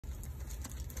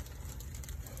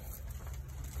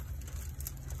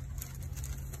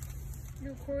You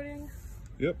recording?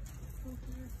 Yep. Okay.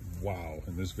 Wow,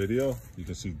 in this video, you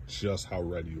can see just how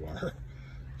red you are.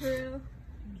 For real?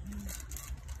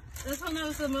 This one I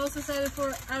was the most excited for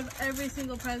out of every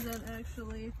single present,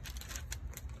 actually.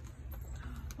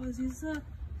 Oh, is these I'm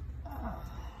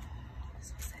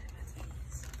so excited about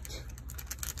these.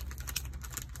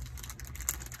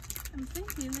 I'm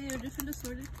thinking they are different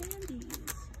assorted candies.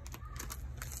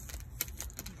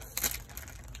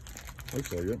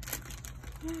 Looks like it.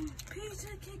 Pizza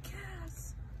Kit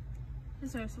Kats!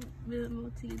 These are some really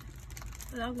multi,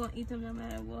 but I'm gonna eat them no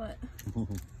matter what.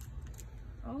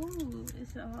 Oh,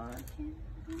 it's a hard candy.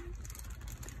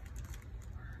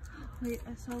 Wait,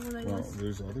 I saw what I was.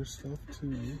 There's other stuff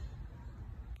too.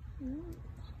 Ooh.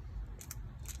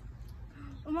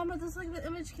 Oh, Mama, this is like the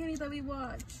image candy that we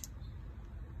watched.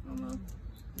 Mama.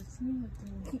 I'm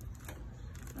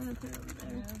gonna put it over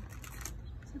there. Yeah.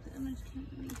 It's like the image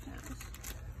candy we have.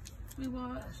 We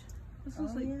watch. This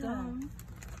looks like dumb.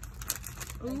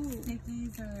 Like ooh.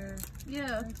 Snickies or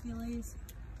Hercules.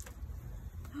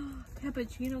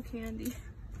 Cappuccino candy.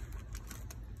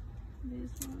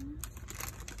 These ones.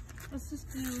 Let's just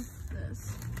do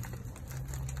this.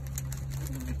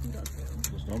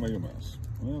 Just don't make a mess.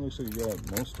 Well, it looks like you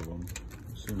got most of them.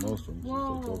 I've seen most of them. Whoa.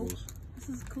 Just like doubles. This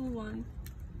is a cool one.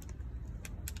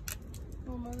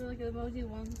 Oh, my, they're like emoji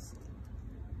ones.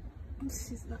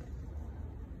 She's not.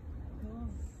 Oh.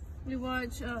 We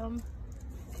watch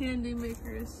candy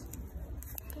makers.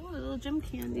 Oh, little gym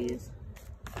candies.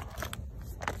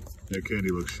 Yeah, Candy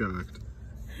looks shocked.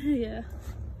 Yeah.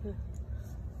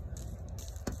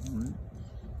 Right.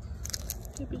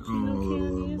 Cappuccino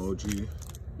little candies. emoji.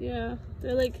 Yeah,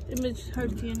 they're like image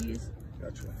hard candies.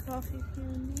 Gotcha. Coffee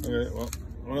candy. Okay, well,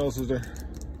 what else is there?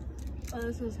 Oh,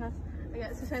 this was half. I got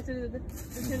this has to do the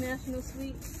international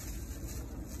sweet.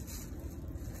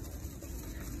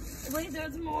 Wait,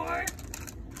 there's more.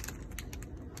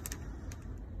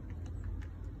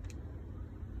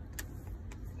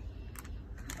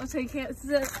 Okay, can't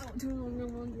sit.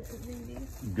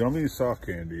 Gummy soft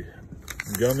candy.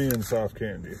 Gummy and soft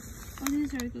candy. Oh,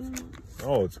 these are good ones.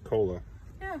 Oh, it's cola.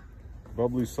 Yeah.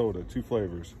 Bubbly soda, 2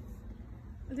 flavors.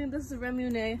 I think this is a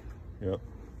Remune. Yep.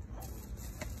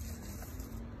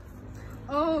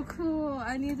 Oh, cool.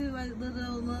 I need to like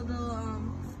little,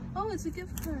 oh, it's a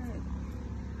gift card.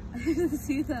 I didn't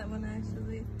see that one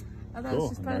actually. I thought it was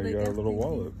just part of the you got a gift little thingy.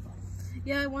 wallet.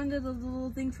 Yeah, I wanted a little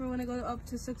thing for when I go up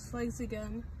to Six Flags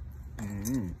again.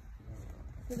 Mm-hmm.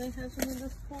 Do they have some of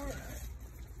this for?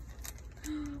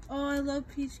 Oh, I love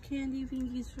peach candy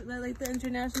thingies. Like the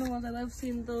international ones. I love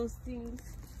seeing those things.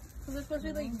 Because they're supposed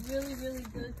to be like really, really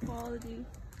good quality.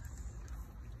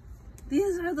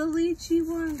 These are the lychee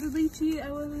ones. The lychee,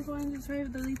 I wasn't going to try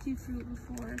the lychee fruit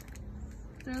before.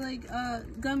 They're like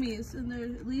gummies, and they're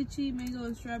lychee, mango,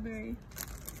 and strawberry.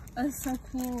 That's so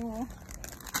cool.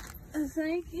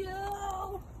 Thank you.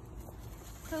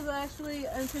 Because actually,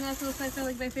 international snacks are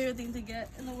like my favorite thing to get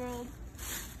in the world.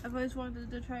 I've always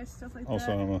wanted to try stuff like that.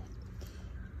 Also,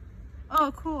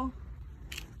 oh, cool.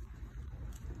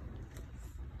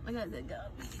 I got the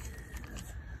gummies.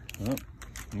 Oh,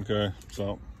 okay,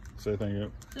 so say thank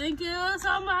you. Thank you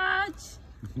so much.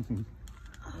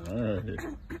 All right.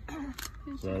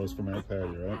 So that was from Aunt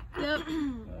Patty, right? Yep.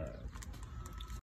 All right.